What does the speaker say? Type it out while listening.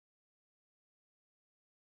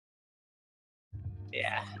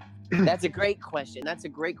Yeah. That's a great question. That's a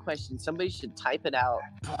great question. Somebody should type it out.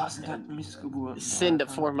 Send a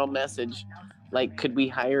formal message. Like, could we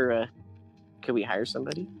hire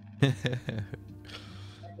somebody?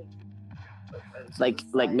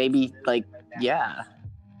 like maybe yeah.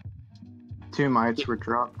 2 mites were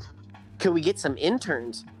dropped. Could we get some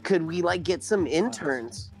interns? Could we get some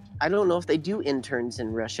interns? I don't know if they do interns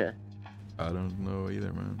in Russia. I don't know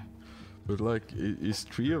either, man. But is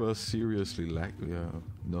 3 of us seriously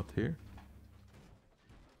not here?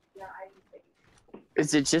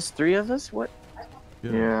 Is it just 3 of us? What?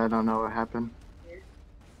 Yeah, I don't know what happened.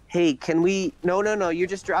 Hey, can we... No, you're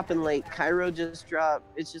just dropping late. Cairo just dropped.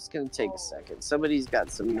 It's just gonna take a second. Somebody's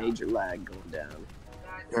got some major lag going down.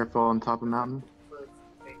 Careful on top of the mountain.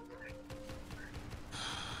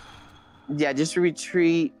 Yeah, just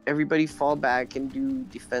retreat. Everybody fall back and do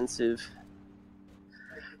defensive.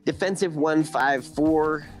 Defensive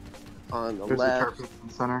 1-5-4 on the There's left. a carpet in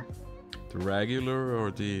the center. The regular or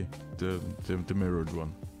the mirrored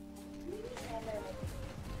one?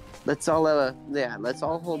 Let's all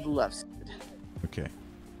hold the left side. Okay.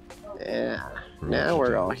 Yeah. Now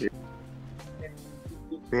we're all here.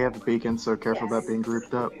 We have a beacon, so careful about being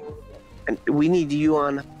grouped up. And we need you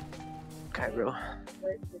on Cairo.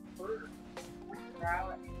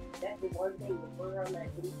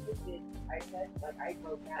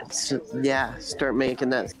 Yeah, start making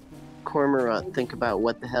that cormorant think about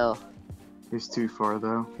what the hell. He's too far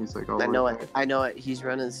though. He's like all I know the way it. back. I know it. He's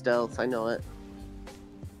running stealth. I know it.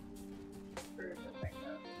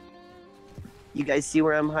 You guys see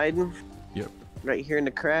where I'm hiding? Yep. Right here in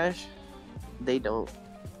the crash? They don't.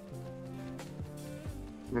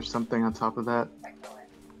 There's something on top of that.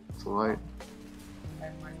 It's a light.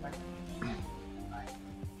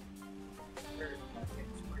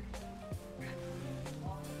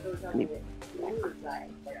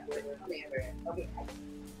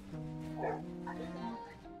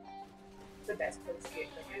 The best place to get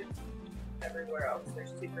tickets. Everywhere else,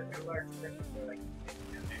 there's super large tickets.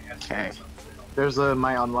 Okay. There's a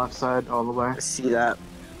mite on the left side all the way. I see that.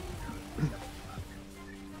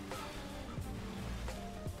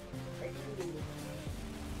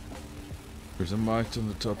 There's a mite on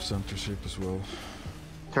the top center ship as well.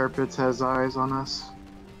 Tirpitz has eyes on us.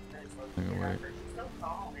 Hang away.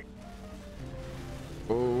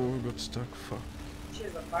 Oh, got stuck. Fuck. She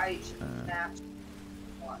has a bite. She snapped.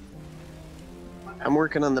 I'm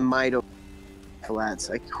working on the Mido flats.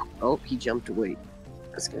 Oh, he jumped away.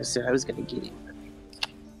 I was gonna say I was gonna get him.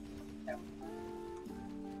 Yeah,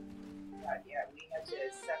 we had to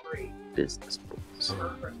separate Business balls. her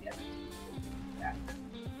from the other. Yeah.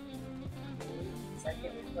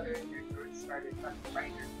 Second, we put her in there, George started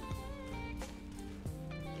fighting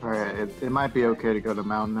her. Alright, it might be okay to go to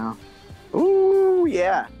mountain now. Ooh,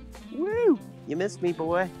 yeah. Woo! You missed me,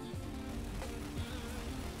 boy.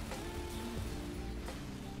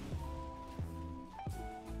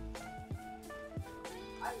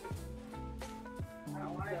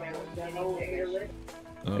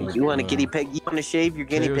 Oh, You want a guinea pig? You want to shave your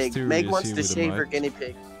guinea Chaos pig? Theory Meg is wants here to with a shave her mic. guinea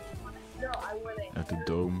pig. No, I wouldn't. at the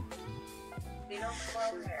dome. They don't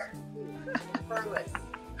grow hair. Furless.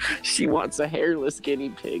 She wants a hairless guinea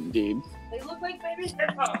pig, dude. They look like baby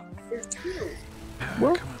hedgehogs. They're cute.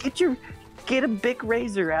 Well, get a big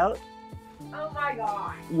razor out. Oh my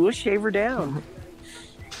god. We'll shave her down.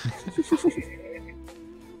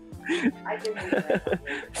 I didn't even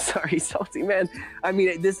Sorry, salty man. I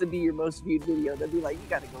mean, this would be your most viewed video. They'd be like, you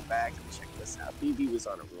got to go back and check this out. BB was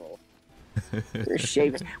on a roll.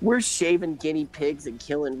 We're shaving guinea pigs and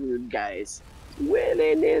killing rude guys.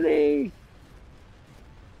 Willy nilly.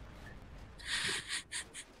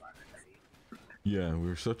 Yeah,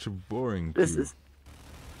 we're such a boring crew.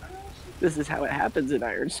 This is how it happens in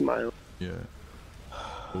Iron Smile. Yeah.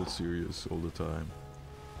 All serious all the time.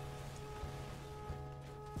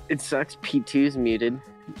 It sucks. P2's muted.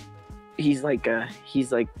 He's like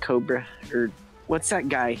Cobra or what's that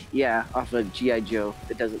guy? Yeah, off of G.I. Joe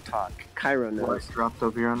that doesn't talk. Cairo knows. What's dropped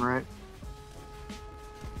over here on right?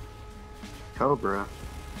 Cobra.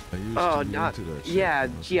 I used Oh, to be not into that shit yeah,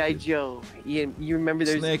 when I was a G.I. kid. Joe. You remember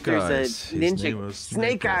there's Snake a Eyes. His name ninja was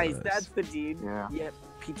Snake Snake Eyes. Eyes. That's the dude. Yeah. Yep.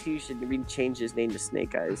 P2 should really change his name to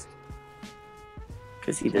Snake Eyes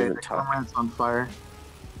because he Okay, doesn't the talk. comrade's on fire.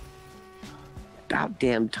 About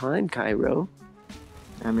damn time, Cairo.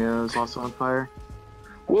 Amia is also on fire.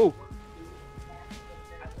 Whoa.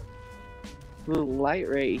 Little light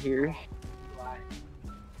right here.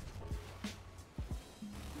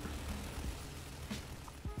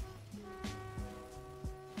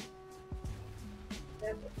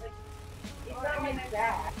 It's not like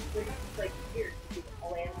that. It's like here.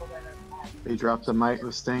 All animals are He dropped the mite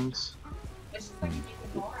with stings. It's just like if you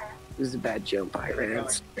can all have. This is a bad jump I ran.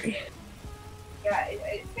 Sorry. Yeah,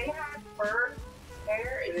 they have fur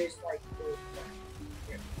there. It is like.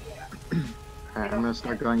 Yeah. Alright, I'm gonna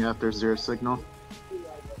start going after zero signal.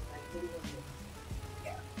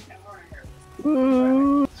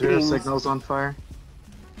 Ooh, Zero things. signal's on fire.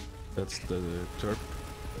 That's the turp.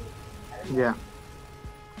 Yeah.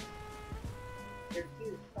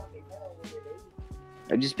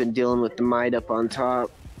 I've just been dealing with the mite up on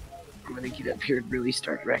top. I'm gonna get up here and really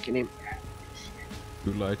start wrecking him.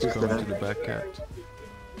 Two lights coming to the back cat.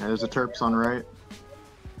 Yeah, there's a terps on right.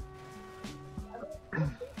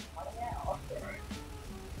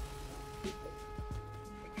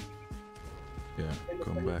 Yeah,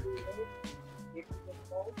 come back.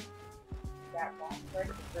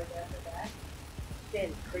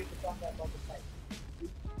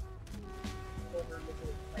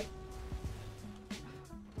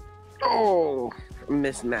 Oh,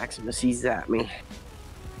 Miss Maximus, he's at me.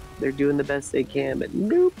 They're doing the best they can, but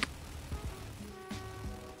nope.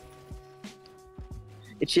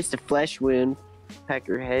 It's just a flesh wound.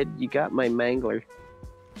 Peckerhead, you got my mangler.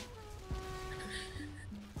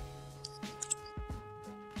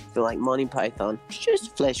 Feel like Monty Python. It's just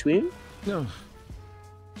a flesh wound. No.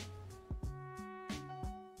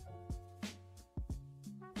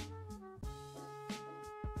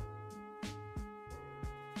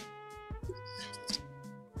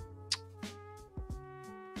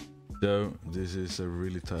 So this is a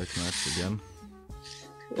really tight match again.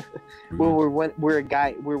 Well, we're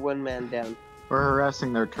one man down. We're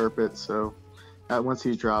harassing their turpit, so once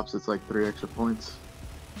he drops, it's like 3 extra points.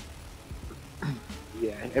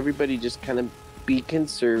 Yeah, everybody just kind of be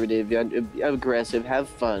conservative, aggressive, have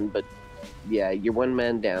fun, but yeah, you're one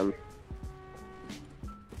man down.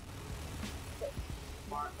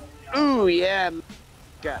 Ooh, yeah,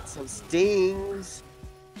 got some stings.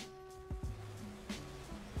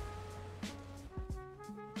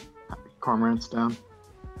 Cormorant's down.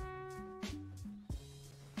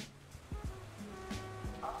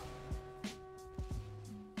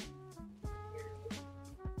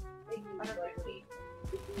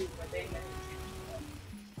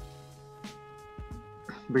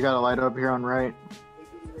 We got a light up here on right.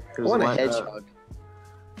 I There's want a light up. hedgehog.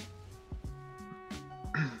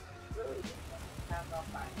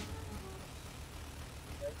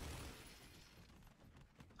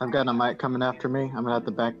 I've got a mite coming after me. I'm gonna have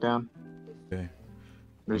to back down. Okay.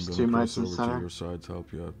 There's I'm 2 gonna mites cross in the over center. to your side to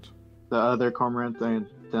help you out. The other cormorant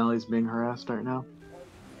definitely is being harassed right now.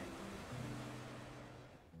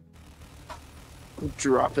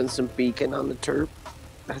 Dropping some beacon on the turp.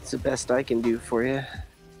 That's the best I can do for you.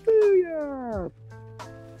 Booyah!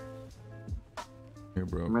 Here,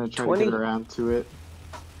 bro. I'm gonna try 20. to get around to it.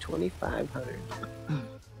 2,500.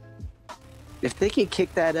 If they could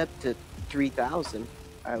kick that up to 3,000,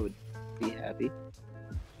 I would be happy.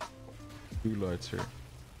 2 lights here.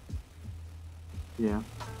 Yeah.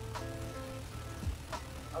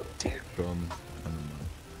 Oh, damn. Gone. And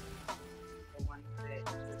The ones that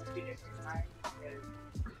there's 2 different kinds. There's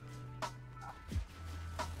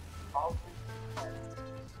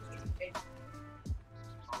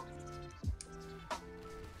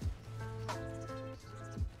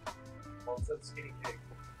Baldwin, skinny pig.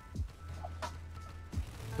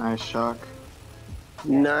 Nice shock.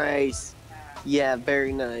 Nice. Yeah,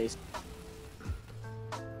 very nice.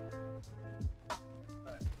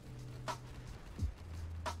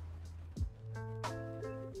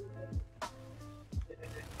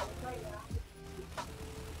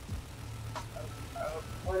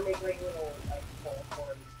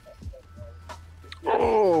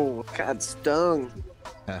 Oh, got stung.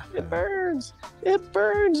 It burns. It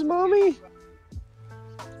burns, mommy.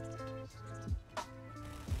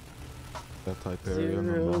 that Hyperion on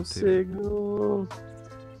Zero Monty. signal.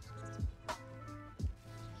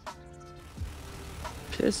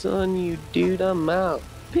 Piss on you, dude. I'm out.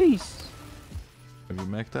 Peace. Have you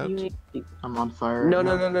maxed out? You ain't- I'm on fire. No, right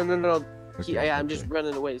no, now. no, no, no, no. Okay, Yeah, I'm okay. just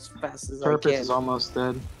running away as fast as I Turpus can. is almost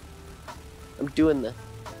dead. I'm doing the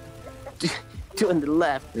doing the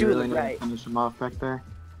left, You doing really the need right. to finish him off back there.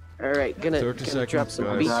 All right, 30 gonna drop seconds, some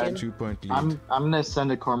guys. beacon. 2-point lead. I'm gonna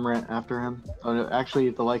send a cormorant after him. Oh, no, actually,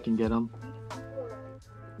 the light can get him.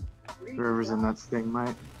 Whoever's in that sting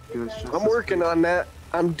might do his justice. I'm working on that.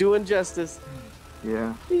 I'm doing justice.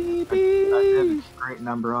 Yeah, Beep, I did beep. a great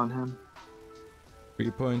number on him.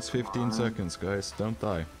 3 points, 15 seconds, guys. Don't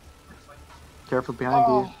die. Careful behind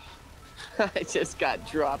Oh. I just got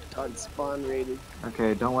dropped on spawn rated. you.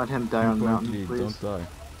 Okay, don't let him die on the 2-point mountain, lead. please. Don't die.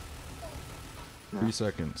 Yeah. 3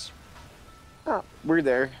 seconds. Oh, we're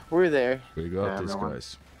there. We're there. We got Yeah, this, everyone.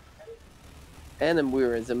 guys. And then we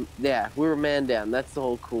were man down. That's the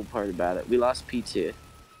whole cool part about it. We lost P2.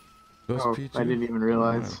 Lost Oh, P2? I didn't even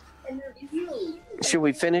realize. Should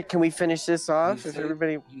we finish? Can we finish this off? If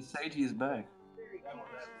everybody. He said he's back.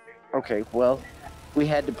 Okay, well, we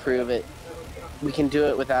had to prove it. We can do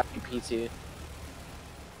it without P2.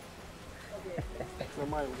 So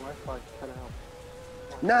my Wi-Fi cut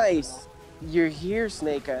out. Nice. You're here,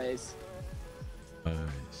 Snake Eyes.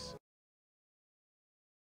 Nice.